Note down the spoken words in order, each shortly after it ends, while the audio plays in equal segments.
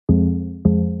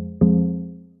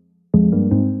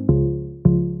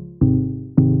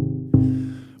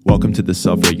Welcome to the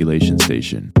Self-Regulation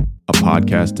Station, a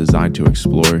podcast designed to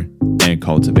explore and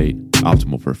cultivate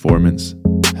optimal performance,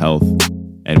 health,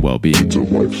 and well-being. It's a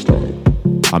lifestyle.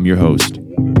 I'm your host,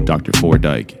 Dr. Ford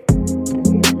Dyke.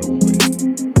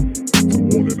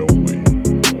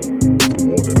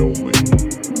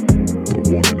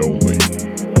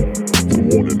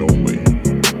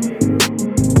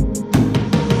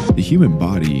 The human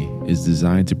body is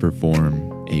designed to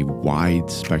perform a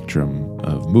wide spectrum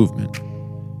of movement.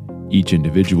 Each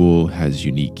individual has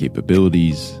unique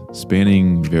capabilities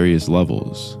spanning various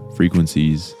levels,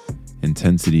 frequencies,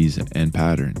 intensities, and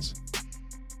patterns.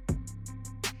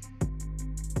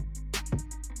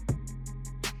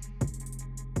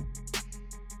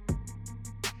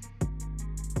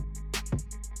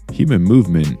 Human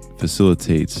movement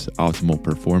facilitates optimal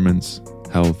performance,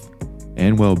 health,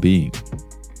 and well-being.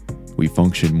 We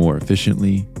function more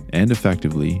efficiently and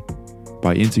effectively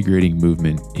by integrating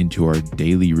movement into our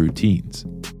daily routines.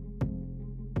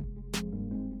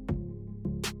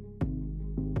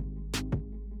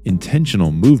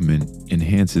 Intentional movement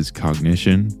enhances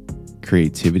cognition,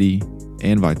 creativity,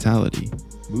 and vitality.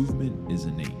 Movement is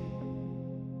innate.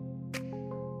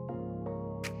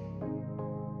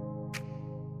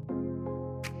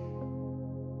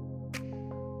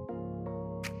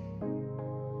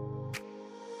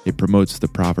 It promotes the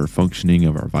proper functioning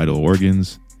of our vital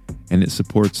organs, and it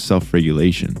supports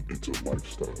self-regulation. It's a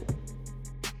lifestyle.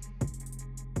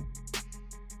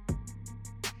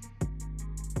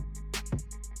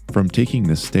 From taking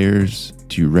the stairs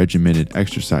to regimented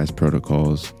exercise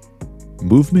protocols,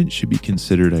 movement should be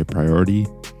considered a priority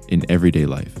in everyday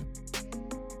life.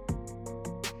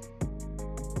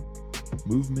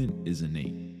 Movement is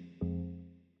innate.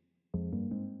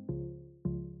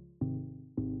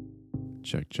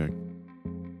 Check.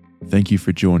 Thank you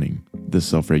for joining the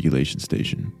Self-Regulation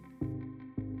Station.